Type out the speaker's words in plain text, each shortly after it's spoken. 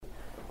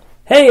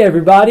Hey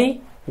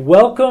everybody,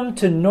 welcome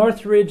to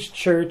Northridge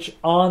Church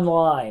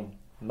Online.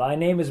 My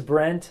name is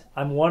Brent.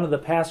 I'm one of the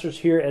pastors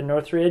here at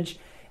Northridge,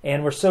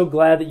 and we're so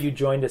glad that you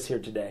joined us here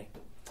today.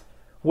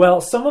 Well,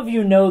 some of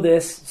you know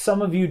this,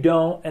 some of you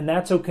don't, and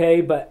that's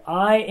okay, but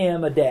I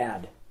am a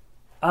dad.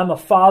 I'm a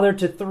father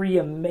to 3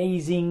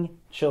 amazing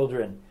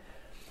children.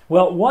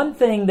 Well, one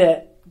thing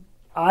that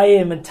I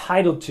am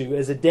entitled to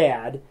as a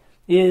dad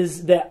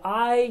is that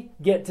I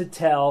get to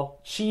tell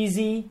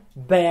cheesy,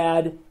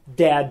 bad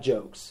dad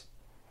jokes.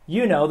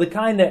 You know, the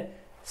kind that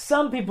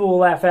some people will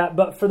laugh at,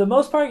 but for the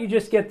most part, you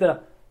just get the,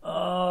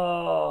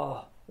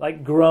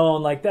 like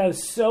groan, like that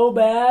is so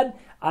bad.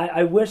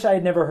 I wish I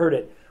had never heard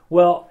it.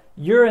 Well,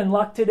 you're in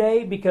luck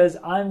today because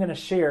I'm going to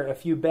share a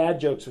few bad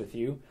jokes with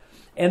you.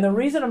 And the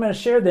reason I'm going to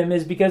share them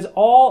is because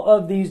all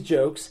of these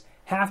jokes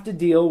have to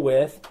deal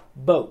with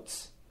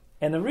boats.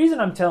 And the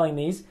reason I'm telling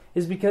these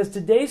is because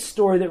today's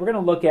story that we're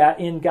going to look at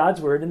in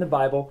God's Word, in the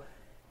Bible,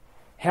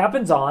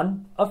 happens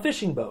on a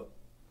fishing boat.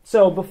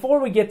 So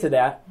before we get to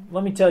that,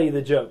 let me tell you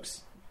the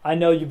jokes. I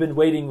know you've been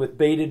waiting with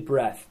bated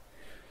breath.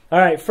 All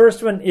right,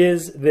 first one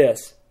is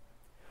this.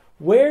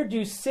 Where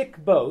do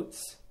sick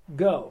boats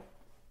go?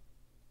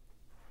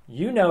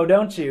 You know,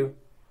 don't you?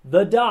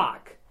 The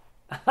dock.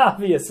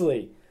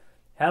 Obviously.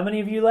 How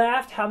many of you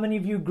laughed? How many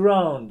of you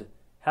groaned?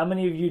 How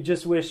many of you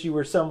just wish you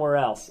were somewhere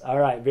else? All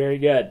right, very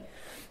good.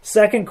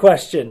 Second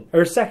question,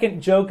 or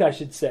second joke, I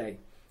should say.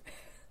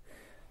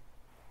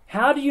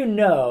 How do you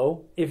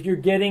know if you're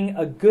getting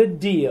a good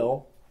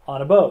deal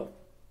on a boat?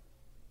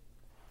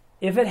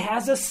 If it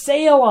has a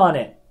sail on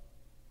it.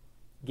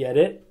 Get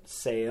it?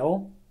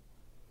 Sail.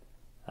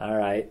 All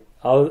right.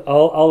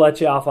 I'll let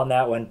you off on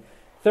that one.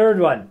 Third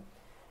one.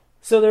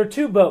 So there are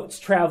 2 boats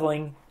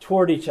traveling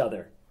toward each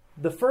other.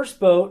 The first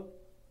boat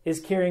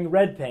is carrying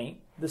red paint.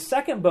 The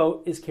second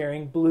boat is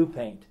carrying blue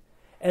paint.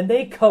 And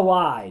they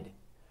collide.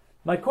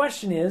 My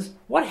question is,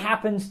 what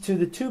happens to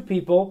the 2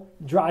 people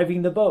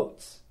driving the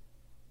boats?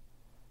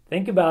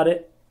 Think about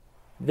it.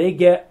 They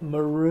get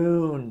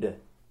marooned.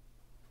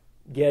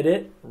 Get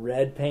it?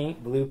 Red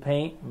paint, blue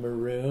paint,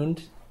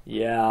 marooned.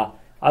 Yeah,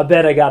 I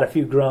bet I got a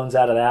few groans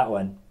out of that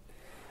one.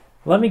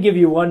 Let me give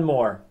you one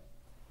more.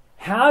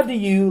 How do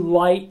you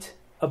light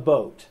a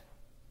boat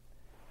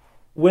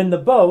when the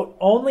boat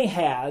only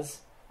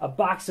has a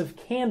box of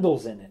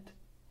candles in it?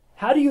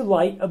 How do you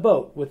light a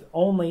boat with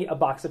only a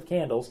box of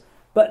candles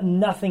but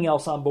nothing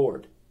else on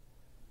board?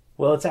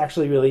 Well, it's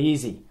actually really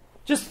easy.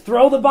 Just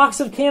throw the box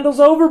of candles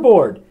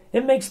overboard.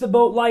 It makes the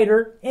boat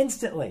lighter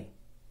instantly.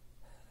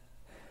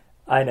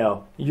 I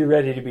know, you're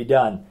ready to be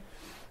done.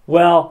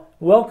 Well,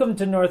 welcome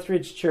to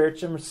Northridge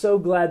Church. I'm so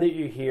glad that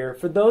you're here.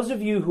 For those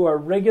of you who are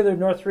regular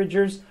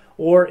Northridgers,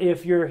 or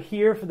if you're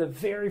here for the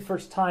very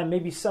first time,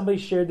 maybe somebody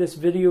shared this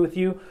video with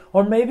you,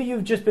 or maybe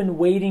you've just been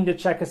waiting to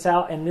check us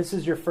out and this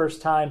is your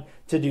first time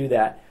to do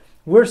that.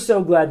 We're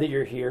so glad that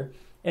you're here,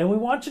 and we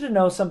want you to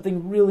know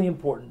something really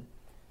important.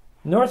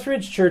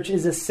 Northridge Church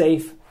is a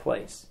safe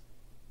place.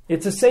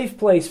 It's a safe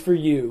place for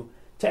you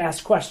to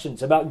ask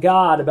questions about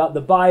God, about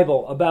the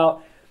Bible,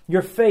 about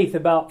your faith,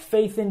 about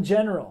faith in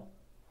general,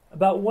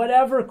 about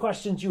whatever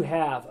questions you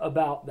have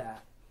about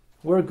that.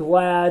 We're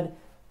glad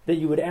that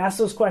you would ask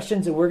those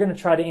questions, and we're going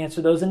to try to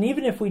answer those. And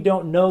even if we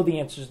don't know the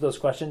answers to those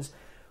questions,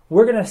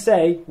 we're going to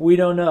say we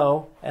don't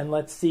know, and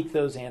let's seek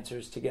those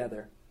answers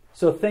together.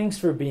 So thanks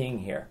for being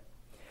here.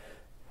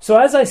 So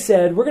as I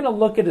said, we're going to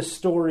look at a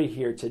story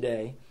here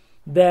today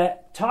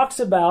that talks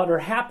about or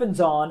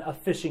happens on a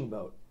fishing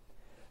boat.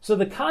 So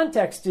the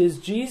context is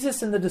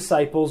Jesus and the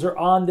disciples are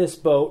on this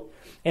boat,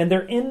 and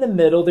they're in the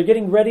middle. They're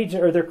getting ready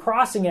to, or they're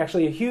crossing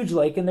actually a huge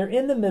lake, and they're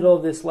in the middle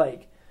of this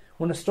lake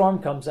when a storm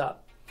comes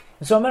up.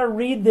 And so I'm going to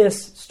read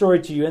this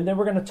story to you, and then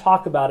we're going to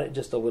talk about it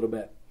just a little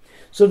bit.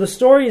 So the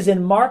story is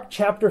in Mark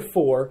chapter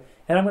 4,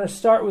 and I'm going to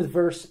start with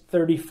verse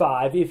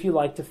 35 if you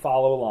like to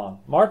follow along.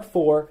 Mark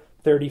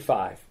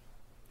 4:35.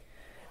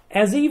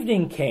 As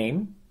evening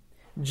came,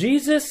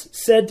 Jesus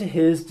said to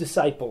his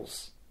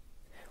disciples,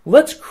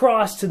 "Let's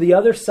cross to the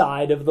other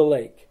side of the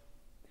lake."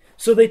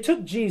 So they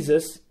took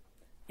Jesus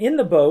in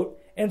the boat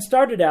and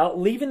started out,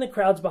 leaving the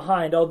crowds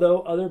behind,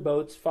 although other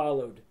boats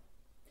followed.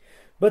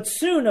 But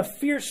soon a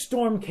fierce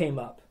storm came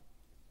up.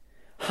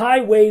 High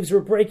waves were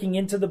breaking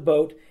into the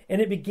boat, and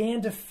it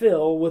began to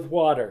fill with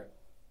water.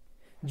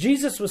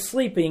 Jesus was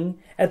sleeping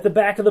at the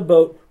back of the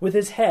boat with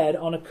his head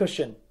on a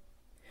cushion.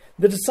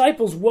 The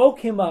disciples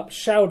woke him up,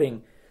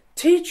 shouting,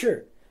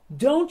 "Teacher,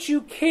 don't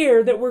you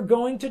care that we're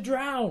going to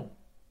drown?"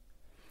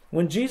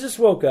 When Jesus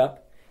woke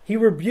up, he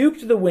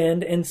rebuked the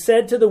wind and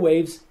said to the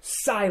waves,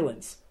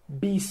 "Silence,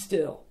 be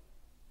still."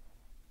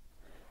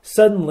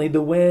 Suddenly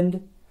the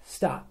wind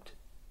stopped,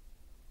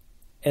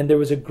 and there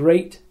was a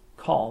great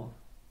calm.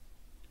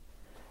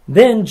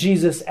 Then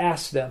Jesus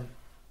asked them,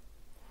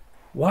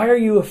 "Why are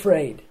you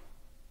afraid?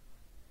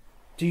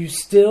 Do you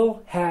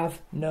still have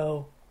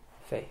no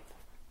faith?"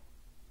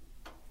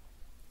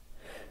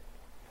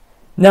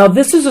 Now,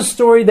 this is a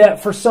story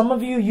that for some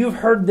of you, you've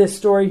heard this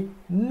story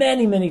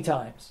many, many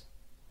times.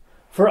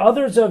 For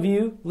others of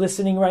you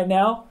listening right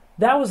now,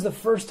 that was the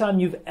first time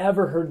you've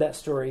ever heard that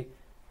story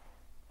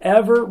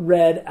ever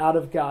read out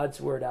of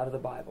God's Word, out of the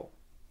Bible.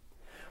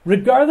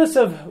 Regardless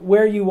of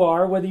where you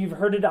are, whether you've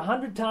heard it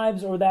 100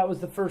 times or that was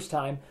the first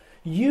time,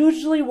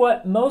 usually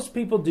what most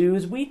people do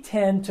is we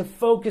tend to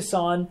focus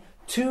on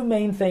two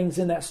main things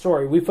in that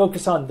story. We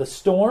focus on the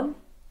storm,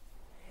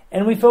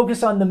 and we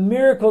focus on the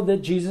miracle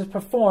that Jesus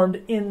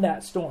performed in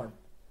that storm,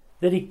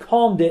 that he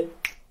calmed it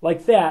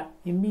like that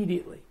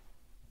immediately.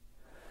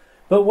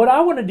 But what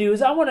I want to do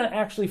is I want to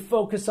actually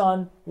focus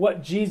on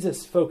what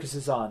Jesus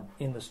focuses on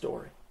in the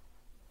story.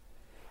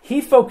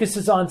 He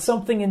focuses on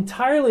something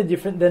entirely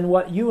different than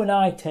what you and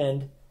I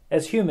tend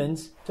as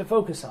humans to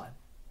focus on.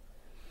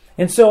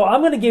 And so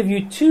I'm going to give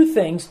you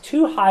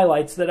two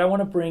highlights that I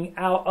want to bring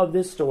out of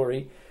this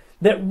story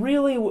that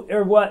really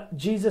are what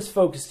Jesus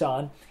focused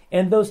on.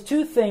 And those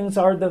two things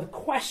are the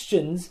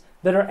questions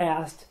that are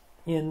asked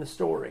in the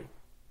story.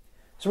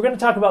 So we're going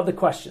to talk about the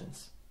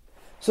questions.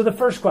 So the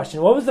first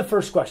question, what was the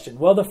first question?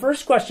 Well, the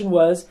first question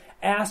was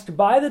asked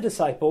by the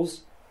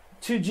disciples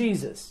to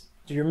Jesus.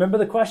 Do you remember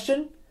the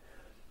question?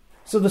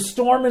 So the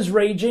storm is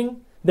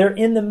raging. They're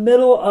in the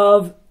middle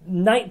of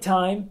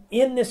nighttime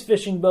in this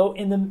fishing boat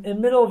in the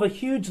middle of a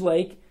huge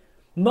lake.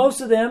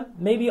 Most of them,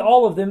 maybe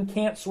all of them,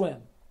 can't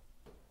swim.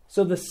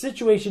 So the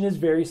situation is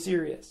very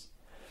serious.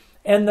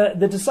 And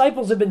the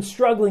disciples have been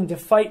struggling to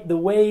fight the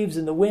waves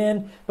and the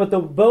wind, but the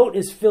boat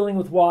is filling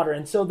with water.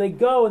 And so they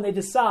go and they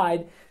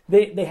decide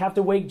they have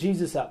to wake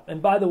Jesus up.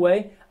 And by the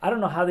way, I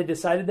don't know how they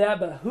decided that,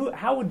 but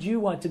how would you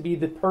want to be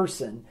the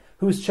person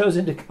who's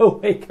chosen to go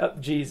wake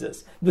up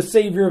Jesus, the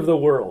Savior of the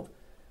world?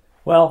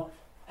 Well,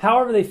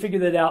 however they figure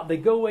that out, they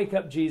go wake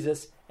up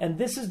Jesus, and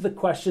this is the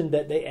question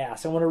that they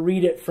ask. I want to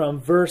read it from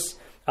verse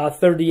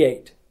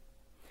 38.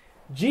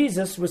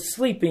 Jesus was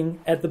sleeping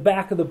at the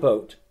back of the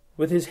boat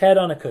with his head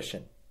on a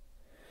cushion.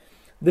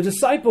 The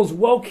disciples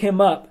woke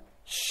him up,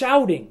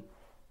 shouting,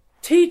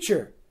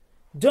 "Teacher,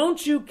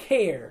 don't you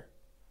care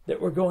that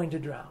we're going to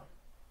drown?"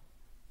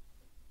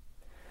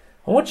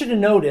 I want you to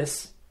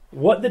notice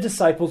what the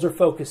disciples are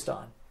focused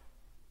on.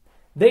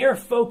 They are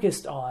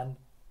focused on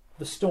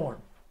the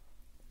storm.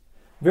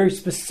 Very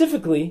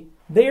specifically,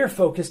 they are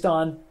focused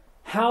on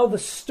how the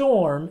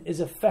storm is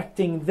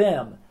affecting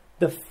them,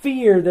 the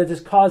fear that is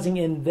causing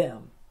in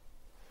them.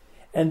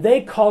 And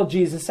they call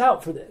Jesus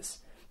out for this.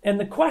 And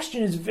the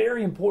question is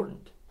very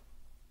important.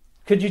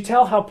 Could you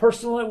tell how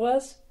personal it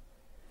was?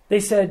 They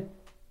said,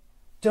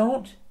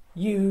 "Don't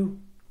you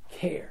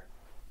care?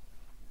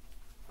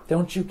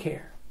 Don't you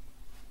care?"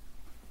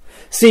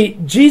 See,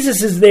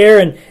 Jesus is there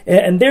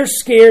and they're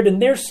scared and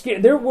they're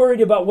scared. They're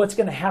worried about what's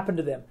going to happen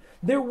to them.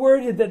 They're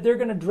worried that they're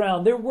going to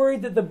drown. They're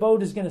worried that the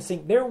boat is going to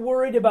sink. They're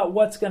worried about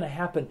what's going to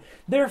happen.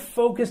 They're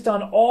focused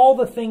on all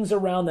the things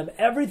around them,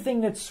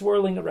 everything that's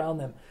swirling around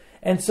them.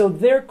 And so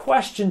their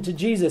question to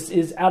Jesus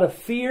is out of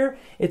fear,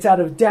 it's out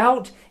of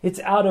doubt, it's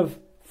out of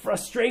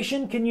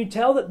frustration. Can you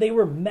tell that they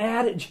were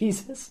mad at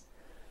Jesus?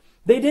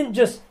 They didn't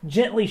just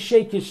gently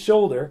shake his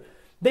shoulder.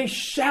 They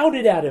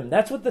shouted at him.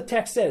 That's what the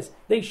text says.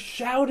 They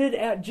shouted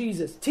at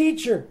Jesus,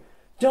 "Teacher,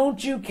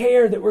 don't you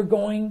care that we're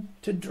going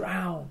to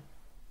drown?"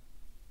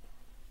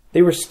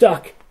 They were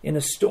stuck in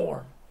a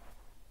storm.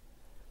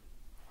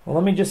 Well,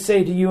 let me just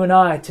say to you and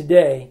I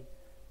today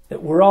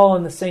that we're all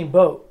in the same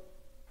boat.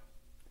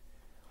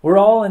 We're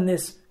all in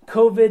this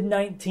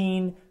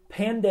COVID-19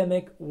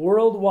 pandemic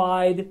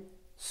worldwide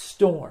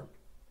storm.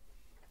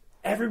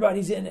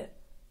 Everybody's in it.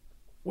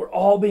 We're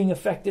all being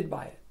affected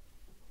by it.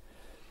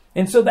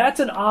 And so that's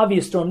an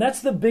obvious storm.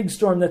 That's the big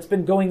storm that's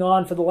been going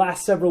on for the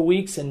last several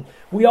weeks. And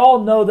we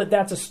all know that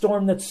that's a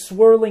storm that's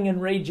swirling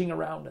and raging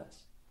around us.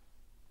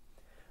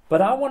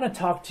 But I want to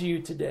talk to you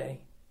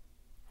today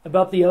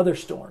about the other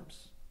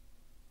storms.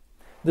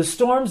 The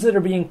storms that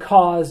are being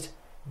caused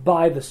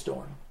by the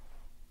storm.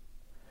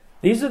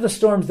 These are the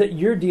storms that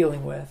you're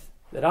dealing with,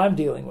 that I'm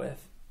dealing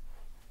with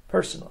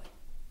personally.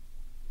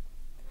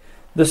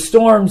 The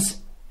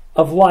storms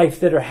of life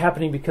that are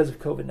happening because of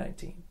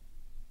COVID-19.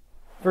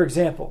 For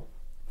example,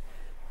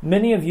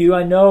 many of you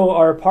I know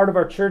are a part of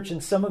our church,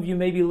 and some of you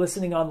may be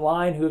listening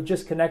online who have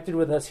just connected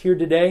with us here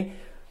today.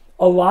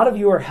 A lot of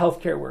you are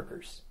healthcare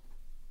workers.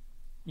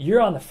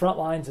 You're on the front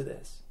lines of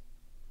this.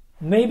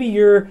 Maybe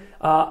you're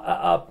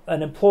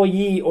an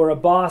employee or a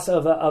boss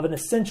of an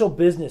essential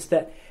business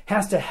that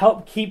has to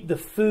help keep the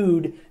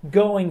food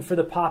going for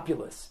the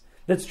populace,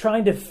 that's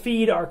trying to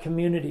feed our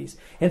communities.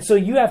 And so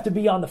you have to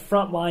be on the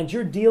front lines.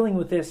 You're dealing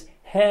with this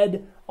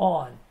head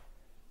on.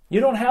 You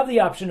don't have the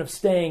option of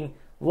staying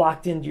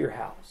locked into your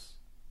house.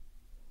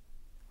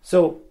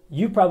 So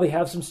you probably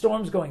have some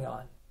storms going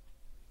on.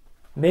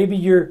 Maybe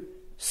you're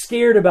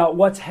scared about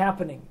what's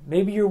happening.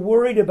 Maybe you're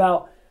worried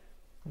about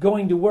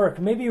going to work.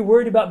 Maybe you're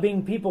worried about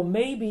being people.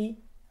 Maybe,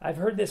 I've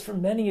heard this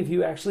from many of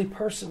you actually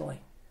personally,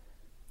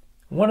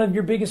 one of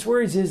your biggest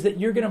worries is that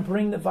you're going to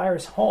bring the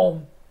virus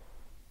home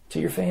to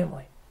your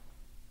family.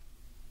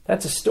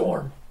 That's a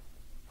storm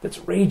that's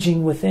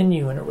raging within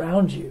you and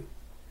around you.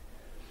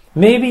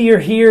 Maybe you're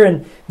here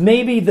and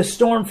maybe the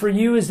storm for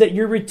you is that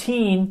your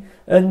routine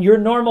and your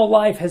normal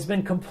life has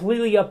been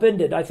completely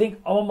upended. I think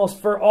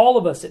almost for all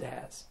of us it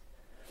has.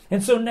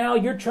 And so now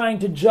you're trying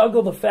to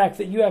juggle the fact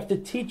that you have to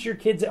teach your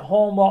kids at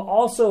home while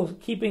also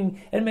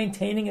keeping and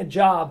maintaining a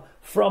job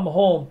from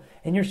home.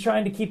 And you're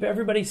trying to keep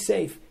everybody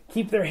safe,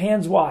 keep their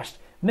hands washed,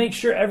 make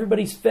sure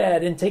everybody's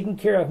fed and taken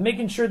care of,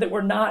 making sure that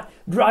we're not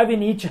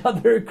driving each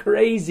other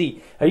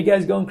crazy. Are you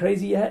guys going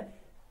crazy yet?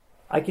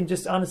 I can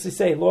just honestly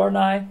say, Laura and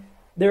I,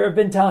 there have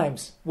been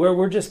times where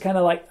we're just kind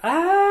of like,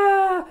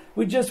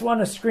 we just want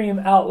to scream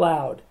out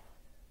loud.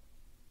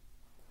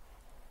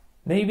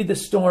 Maybe the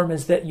storm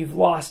is that you've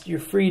lost your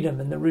freedom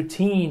and the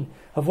routine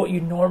of what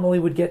you normally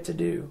would get to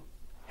do,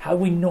 how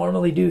we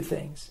normally do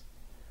things.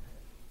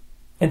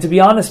 And to be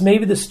honest,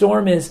 maybe the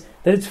storm is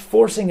that it's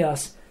forcing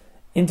us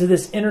into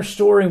this inner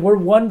story. We're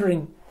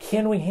wondering,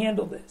 can we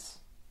handle this?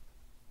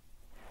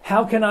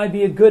 How can I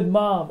be a good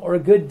mom or a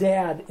good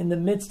dad in the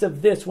midst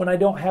of this when I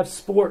don't have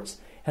sports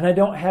and I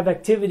don't have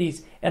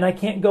activities and I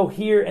can't go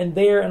here and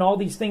there and all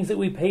these things that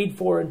we paid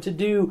for and to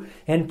do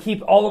and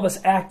keep all of us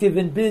active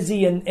and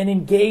busy and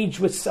engaged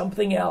with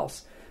something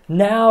else?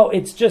 Now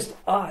it's just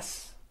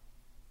us.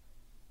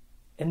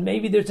 And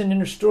maybe there's an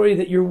inner story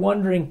that you're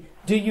wondering,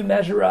 do you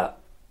measure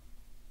up?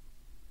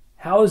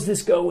 How is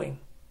this going?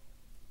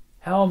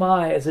 How am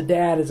I as a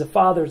dad, as a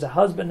father, as a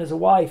husband, as a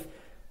wife?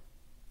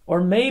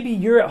 Or maybe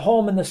you're at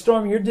home and the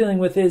storm you're dealing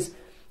with is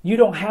you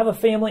don't have a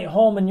family at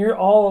home and you're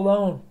all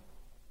alone.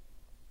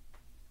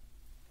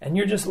 And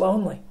you're just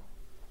lonely.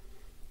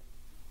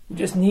 You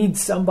just need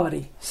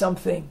somebody,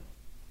 something.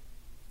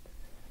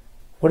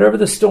 Whatever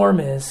the storm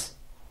is,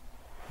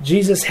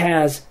 Jesus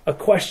has a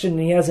question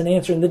and he has an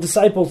answer. And the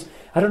disciples,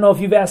 I don't know if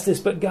you've asked this,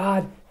 but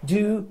God,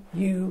 do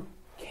you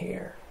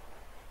care?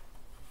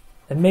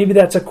 And maybe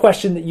that's a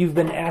question that you've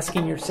been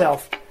asking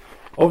yourself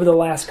over the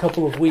last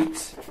couple of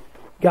weeks.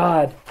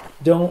 God,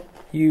 don't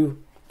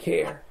you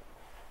care?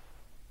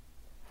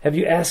 Have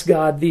you asked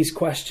God these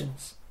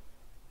questions?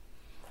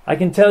 I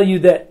can tell you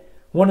that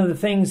one of the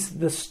things,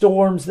 the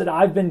storms that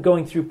I've been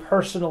going through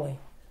personally,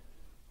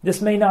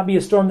 this may not be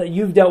a storm that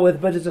you've dealt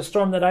with, but it's a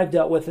storm that I've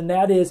dealt with. And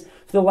that is,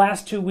 for the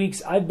last 2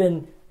 weeks,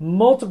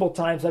 multiple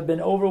times I've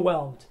been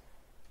overwhelmed.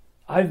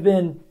 I've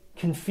been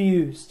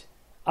confused.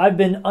 I've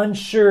been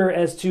unsure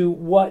as to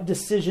what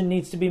decision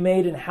needs to be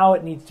made and how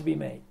it needs to be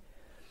made.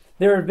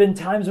 There have been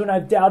times when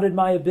I've doubted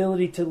my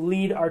ability to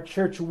lead our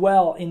church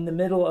well in the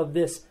middle of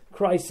this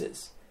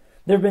crisis.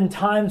 There have been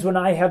times when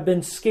I have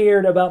been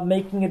scared about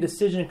making a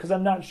decision because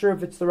I'm not sure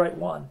if it's the right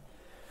one.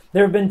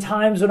 There have been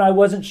times when I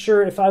wasn't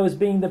sure if I was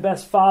being the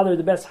best father,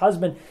 the best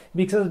husband,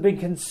 because I've been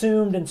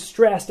consumed and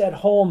stressed at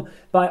home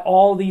by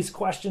all these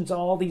questions,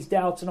 all these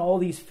doubts, and all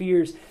these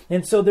fears.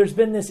 And so there's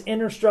been this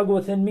inner struggle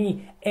within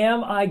me.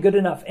 Am I good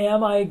enough?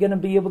 Am I going to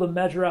be able to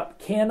measure up?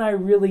 Can I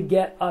really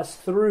get us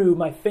through,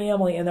 my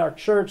family and our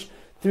church,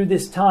 through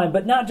this time?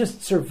 But not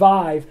just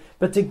survive,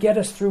 but to get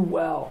us through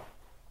well.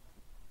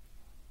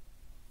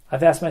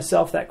 I've asked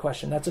myself that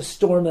question. That's a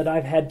storm that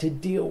I've had to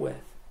deal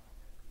with.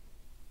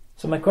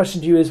 So my question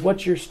to you is,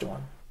 what's your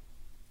storm?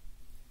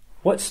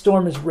 What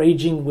storm is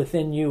raging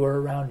within you or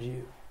around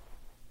you?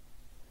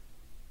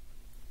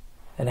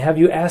 And have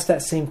you asked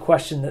that same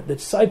question that the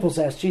disciples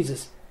asked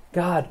Jesus?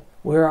 God,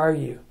 where are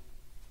you?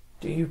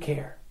 Do you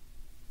care?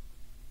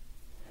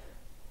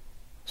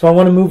 So I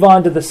want to move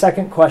on to the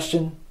second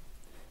question,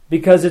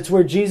 because it's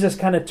where Jesus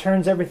kind of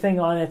turns everything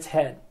on its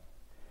head.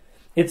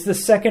 It's the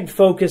second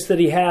focus that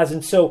he has.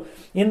 And so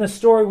in the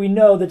story, we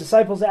know the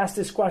disciples asked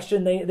this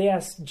question. They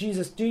asked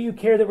Jesus, do you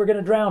care that we're going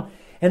to drown?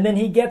 And then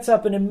he gets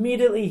up and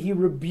immediately he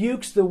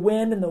rebukes the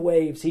wind and the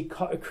waves. He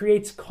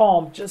creates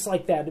calm just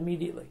like that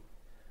immediately.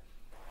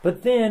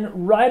 But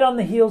then right on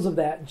the heels of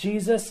that,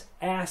 Jesus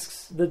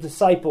asks the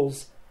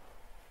disciples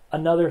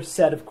another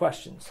set of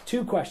questions.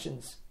 2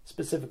 questions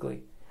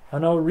specifically.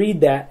 And I'll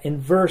read that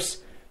in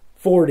verse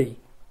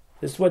 40.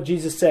 This is what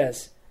Jesus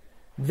says.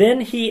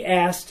 Then he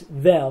asked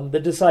them, the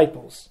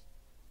disciples,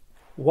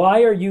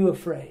 why are you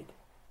afraid?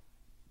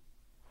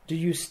 Do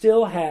you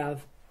still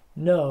have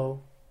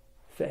no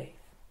faith?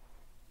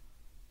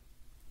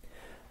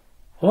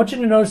 I want you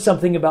to notice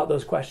something about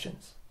those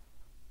questions.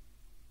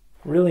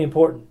 Really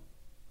important.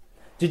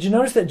 Did you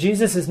notice that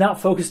Jesus is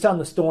not focused on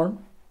the storm?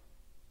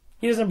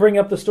 He doesn't bring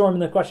up the storm in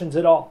the questions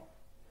at all.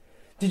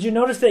 Did you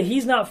notice that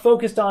he's not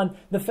focused on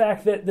the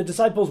fact that the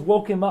disciples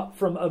woke him up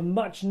from a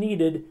much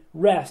needed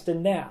rest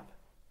and nap?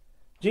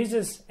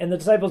 Jesus and the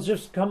disciples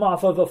just come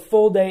off of a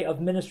full day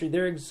of ministry.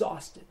 They're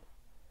exhausted.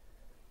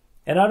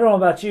 And I don't know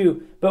about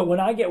you, but when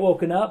I get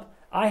woken up,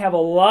 I have a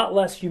lot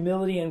less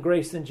humility and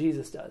grace than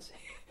Jesus does.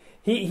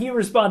 He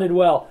responded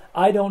well.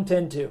 I don't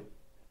tend to.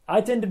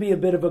 I tend to be a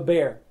bit of a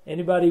bear.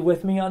 Anybody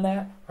with me on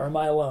that? Or am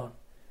I alone?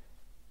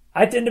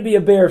 I tend to be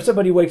a bear if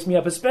somebody wakes me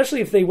up,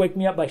 especially if they wake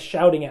me up by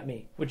shouting at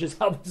me, which is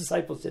how the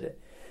disciples did it.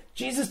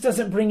 Jesus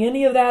doesn't bring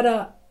any of that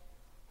up.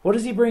 What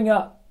does he bring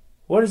up?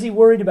 What is he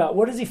worried about?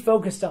 What is he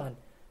focused on?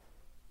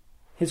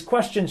 His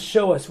questions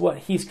show us what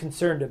he's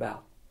concerned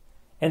about.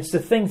 And it's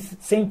the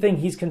same thing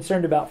he's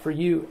concerned about for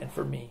you and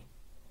for me.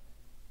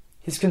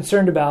 He's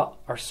concerned about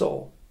our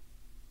soul.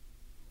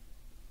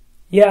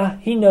 Yeah,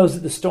 he knows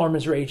that the storm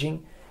is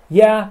raging.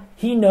 Yeah,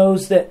 he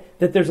knows that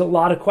there's a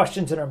lot of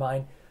questions in our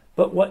mind.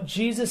 But what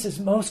Jesus is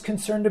most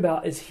concerned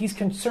about is he's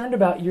concerned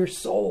about your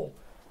soul,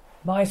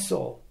 my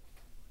soul,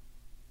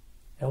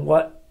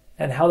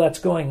 and how that's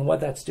going and what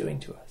that's doing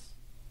to us.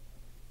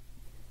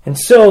 And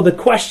so the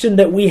question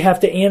that we have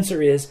to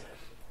answer is,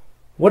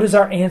 what is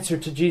our answer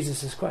to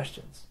Jesus'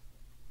 questions?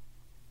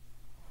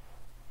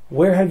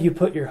 Where have you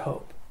put your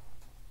hope?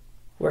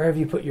 Where have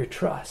you put your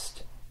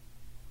trust?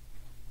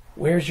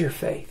 Where's your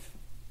faith?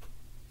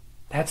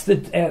 That's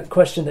the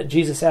question that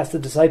Jesus asked the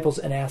disciples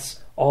and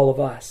asks all of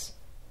us.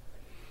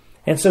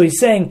 And so he's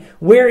saying,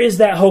 where is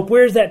that hope?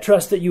 Where is that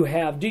trust that you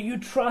have? Do you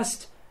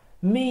trust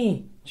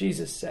me?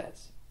 Jesus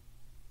says.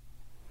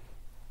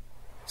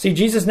 See,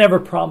 Jesus never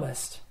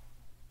promised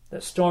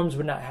that storms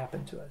would not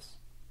happen to us.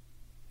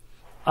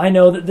 I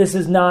know that this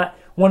is not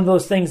one of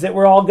those things that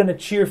we're all going to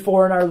cheer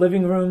for in our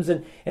living rooms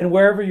and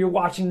wherever you're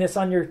watching this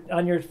on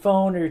your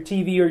phone or your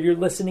TV or you're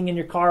listening in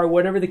your car or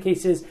whatever the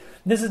case is.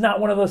 This is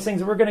not one of those things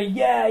that we're going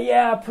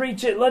to,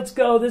 preach it, let's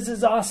go, this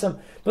is awesome.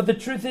 But the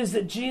truth is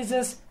that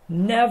Jesus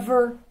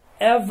never,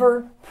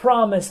 ever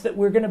promised that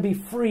we're going to be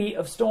free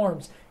of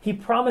storms. He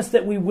promised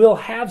that we will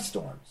have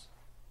storms.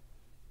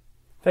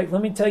 In fact,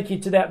 let me take you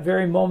to that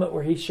very moment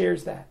where he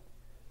shares that.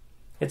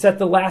 It's at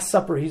the Last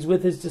Supper. He's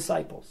with his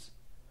disciples.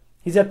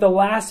 He's at the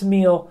last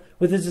meal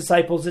with his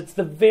disciples. It's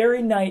the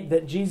very night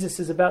that Jesus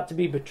is about to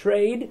be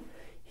betrayed.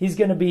 He's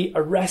going to be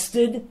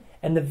arrested.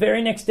 And the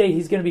very next day,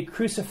 he's going to be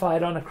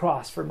crucified on a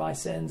cross for my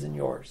sins and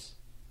yours,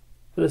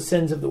 for the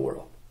sins of the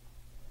world.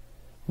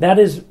 That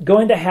is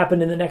going to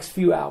happen in the next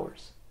few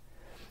hours.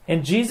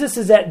 And Jesus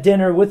is at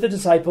dinner with the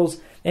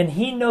disciples, and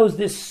he knows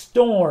this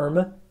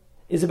storm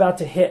is about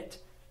to hit.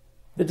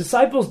 The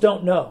disciples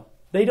don't know.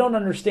 They don't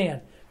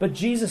understand. But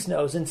Jesus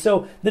knows. And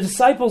so the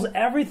disciples,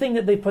 everything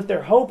that they put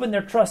their hope and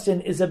their trust in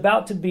is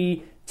about to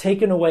be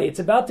taken away. It's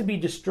about to be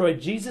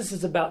destroyed. Jesus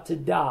is about to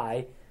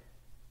die.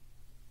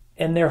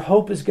 And their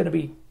hope is going to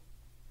be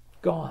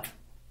gone.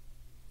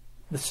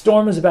 The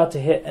storm is about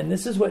to hit. And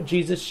this is what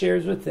Jesus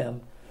shares with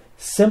them.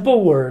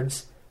 Simple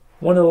words.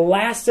 One of the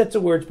last sets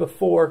of words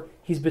before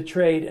he's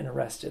betrayed and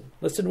arrested.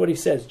 Listen to what he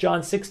says.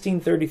 John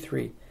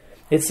 16:33.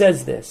 It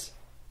says this.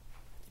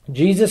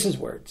 Jesus'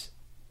 words.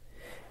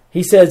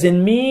 He says,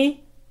 "In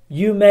me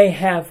you may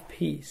have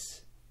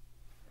peace.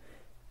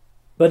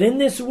 But in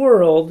this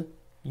world,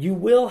 you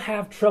will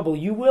have trouble.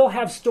 You will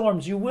have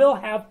storms. You will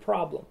have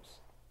problems.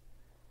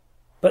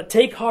 But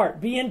take heart.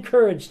 Be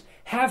encouraged.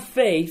 Have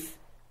faith,"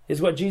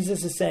 is what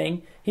Jesus is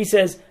saying. He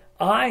says,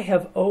 "I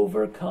have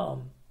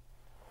overcome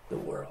the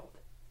world."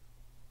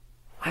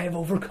 I have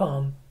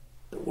overcome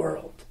the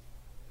world.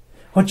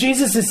 What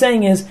Jesus is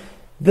saying is,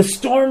 the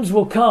storms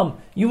will come.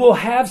 You will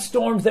have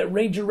storms that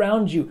rage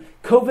around you.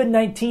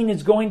 COVID-19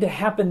 is going to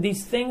happen.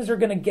 These things are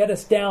going to get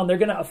us down. They're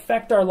going to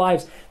affect our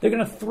lives. They're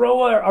going to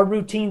throw our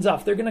routines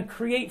off. They're going to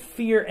create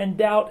fear and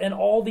doubt and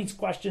all these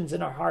questions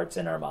in our hearts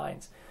and our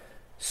minds.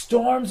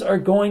 Storms are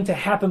going to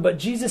happen, but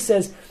Jesus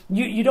says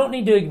you don't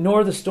need to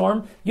ignore the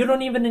storm. You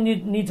don't even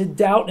need to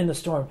doubt in the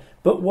storm.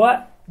 But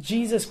what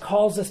Jesus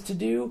calls us to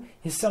do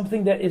is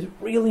something that is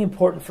really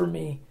important for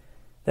me,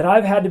 that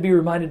I've had to be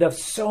reminded of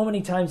so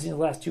many times in the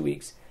last 2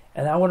 weeks,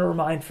 and I want to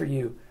remind for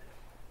you.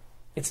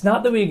 It's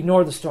not that we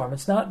ignore the storm.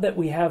 It's not that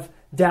we have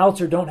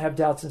doubts or don't have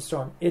doubts in the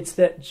storm. It's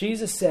that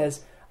Jesus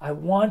says, I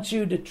want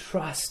you to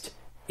trust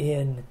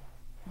in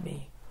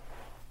me.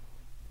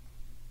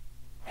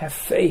 Have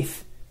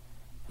faith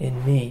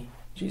in me,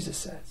 Jesus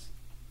says.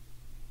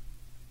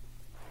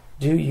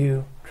 Do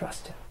you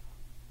trust him?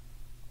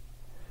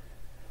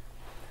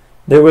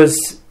 There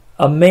was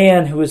a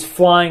man who was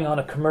flying on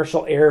a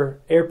commercial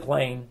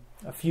airplane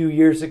a few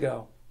years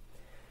ago.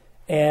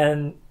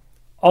 And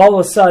all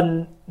of a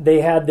sudden,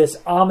 they had this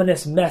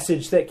ominous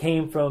message that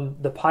came from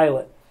the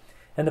pilot.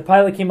 And the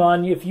pilot came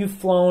on. If you've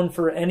flown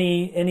for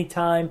any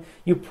time,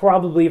 you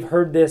probably have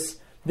heard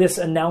this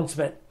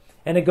announcement.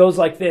 And it goes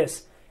like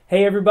this.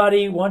 Hey,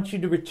 everybody, want you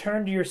to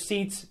return to your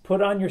seats,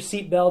 put on your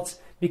seat belts,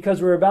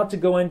 because we're about to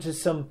go into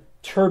some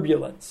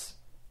turbulence.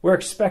 We're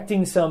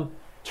expecting some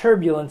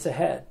turbulence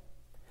ahead.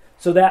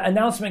 So that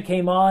announcement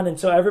came on, and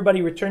so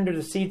everybody returned to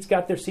their seats,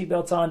 got their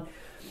seatbelts on.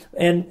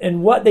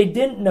 And what they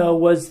didn't know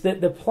was that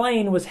the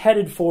plane was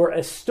headed for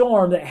a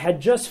storm that had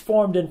just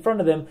formed in front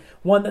of them,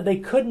 one that they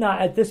could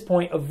not at this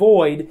point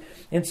avoid.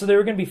 And so they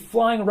were going to be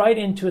flying right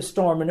into a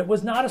storm. And it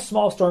was not a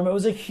small storm, it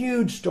was a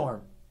huge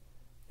storm.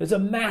 It was a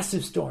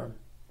massive storm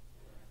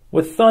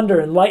with thunder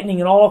and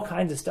lightning and all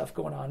kinds of stuff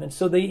going on. And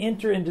so they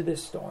enter into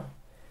this storm.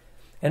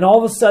 And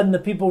all of a sudden, the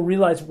people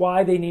realize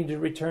why they need to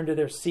return to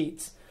their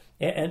seats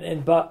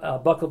and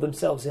buckle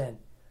themselves in.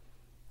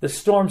 The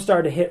storm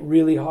started to hit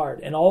really hard.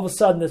 And all of a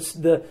sudden,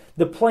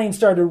 the plane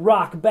started to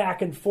rock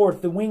back and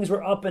forth. The wings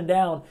were up and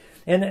down.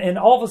 And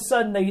all of a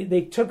sudden,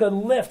 they took a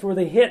lift where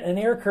they hit an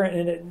air current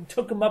and it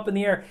took them up in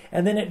the air.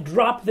 And then it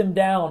dropped them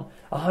down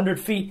 100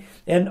 feet.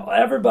 And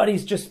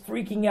everybody's just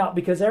freaking out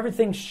because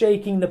everything's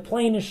shaking. The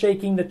plane is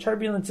shaking. The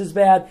turbulence is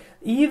bad.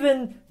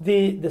 Even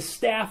the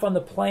staff on the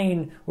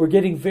plane were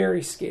getting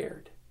very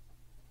scared.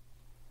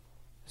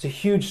 It's a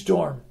huge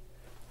storm.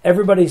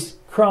 Everybody's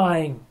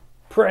crying,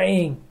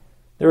 praying.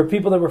 There were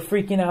people that were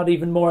freaking out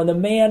even more. And the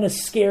man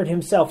is scared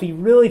himself. He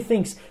really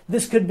thinks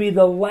this could be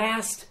the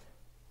last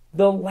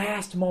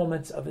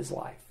moments of his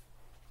life.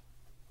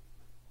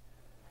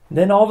 And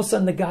then all of a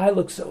sudden the guy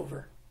looks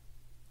over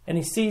and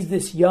he sees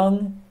this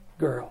young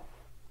girl.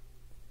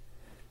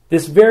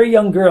 This very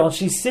young girl. And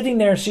she's sitting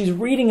there, she's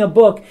reading a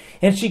book,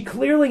 and she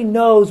clearly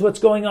knows what's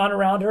going on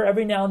around her.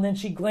 Every now and then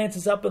she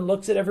glances up and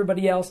looks at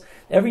everybody else.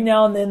 Every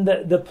now and then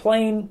the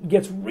plane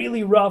gets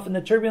really rough and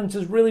the turbulence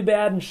is really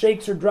bad and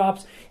shakes or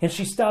drops, and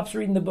she stops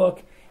reading the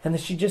book, and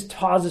then she just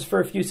pauses for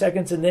a few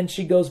seconds, and then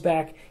she goes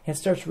back and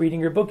starts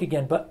reading her book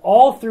again. But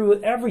all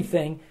through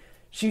everything,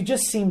 she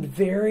just seemed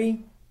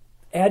very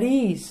at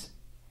ease,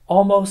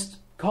 almost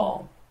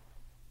calm.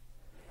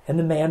 And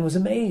the man was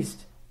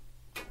amazed.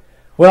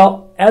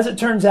 Well, as it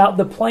turns out,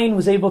 the plane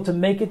was able to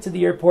make it to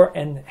the airport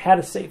and had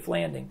a safe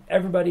landing.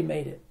 Everybody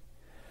made it.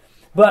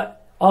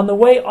 But on the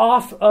way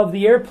off of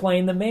the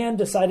airplane, the man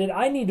decided,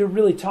 I need to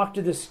really talk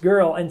to this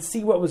girl and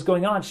see what was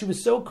going on. She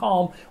was so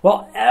calm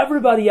while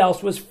everybody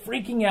else was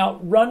freaking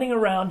out, running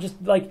around,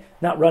 just like,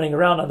 not running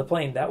around on the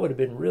plane. That would have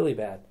been really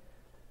bad.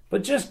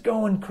 But just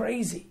going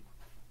crazy.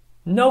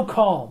 No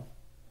calm.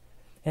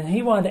 And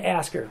he wanted to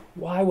ask her,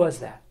 why was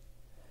that?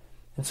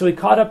 And so he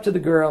caught up to the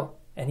girl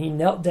and he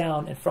knelt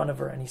down in front of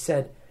her and he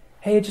said,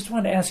 hey, I just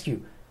wanted to ask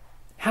you,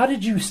 how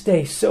did you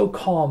stay so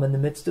calm in the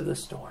midst of the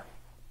storm?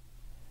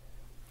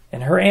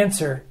 And her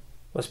answer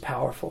was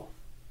powerful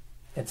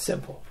and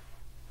simple.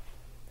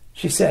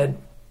 She said,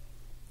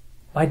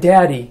 my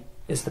daddy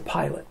is the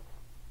pilot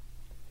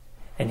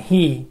and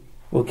he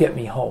will get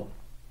me home.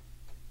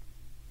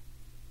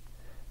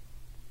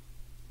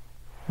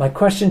 My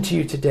question to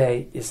you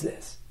today is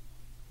this.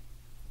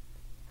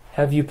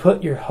 Have you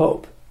put your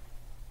hope,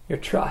 your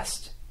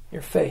trust,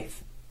 your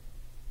faith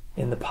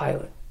in the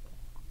pilot?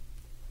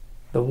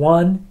 The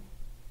one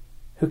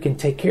who can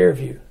take care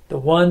of you, the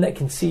one that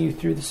can see you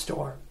through the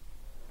storm,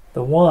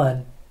 the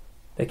one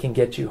that can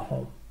get you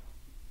home.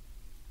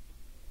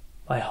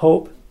 My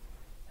hope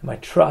and my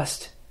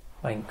trust,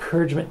 my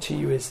encouragement to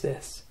you is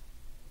this.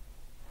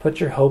 Put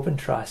your hope and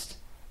trust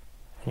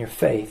and your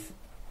faith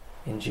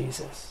in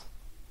Jesus.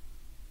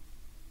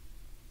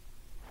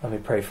 Let me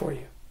pray for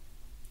you.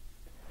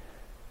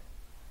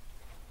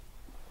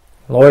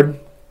 Lord,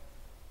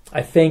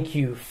 I thank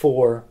you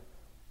for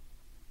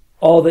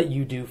all that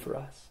you do for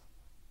us.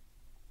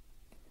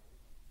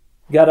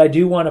 God, I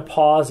do want to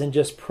pause and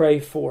just pray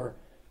for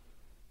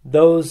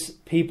those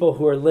people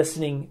who are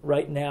listening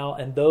right now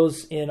and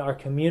those in our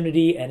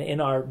community and in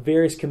our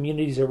various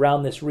communities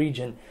around this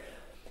region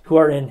who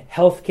are in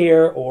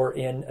healthcare or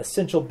in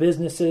essential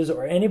businesses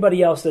or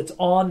anybody else that's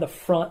on the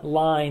front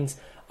lines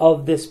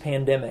of this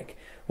pandemic.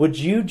 Would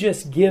you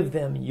just give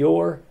them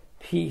your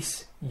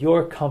peace,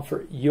 your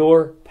comfort,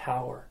 your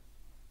power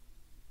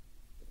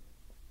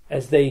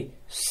as they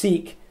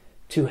seek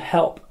to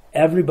help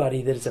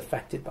everybody that is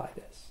affected by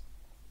this?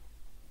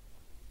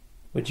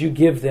 Would you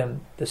give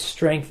them the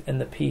strength and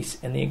the peace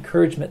and the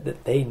encouragement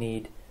that they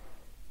need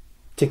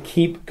to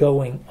keep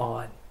going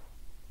on,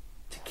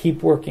 to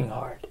keep working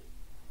hard?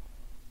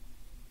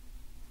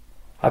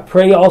 I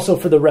pray also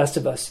for the rest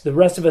of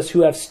us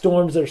who have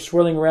storms that are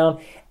swirling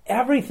around.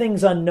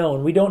 Everything's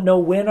unknown. We don't know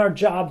when our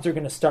jobs are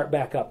going to start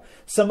back up.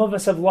 Some of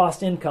us have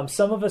lost income.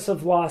 Some of us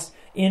have lost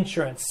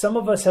insurance. Some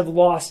of us have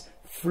lost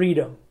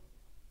freedom.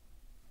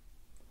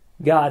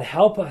 God,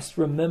 help us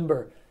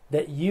remember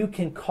that you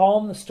can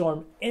calm the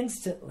storm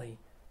instantly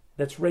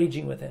that's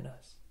raging within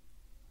us.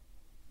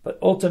 But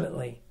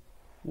ultimately,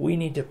 we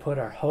need to put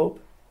our hope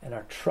and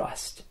our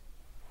trust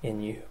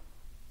in you.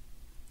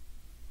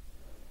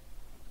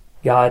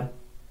 God,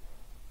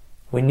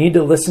 we need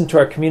to listen to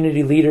our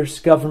community leaders,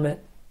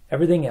 government,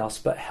 everything else,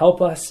 but help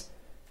us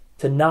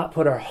to not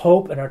put our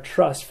hope and our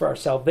trust for our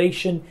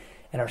salvation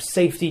and our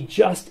safety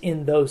just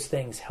in those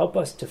things. Help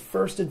us to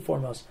first and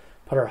foremost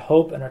put our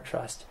hope and our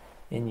trust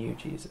in you,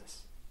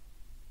 Jesus.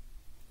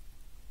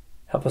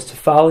 Help us to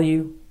follow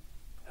you.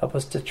 Help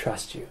us to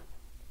trust you.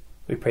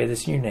 We pray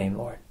this in your name,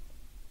 Lord.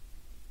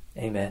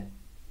 Amen.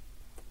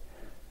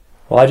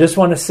 Well, I just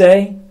want to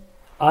say,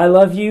 I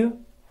love you,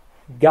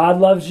 God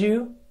loves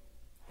you,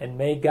 and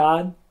may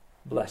God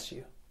bless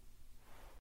you.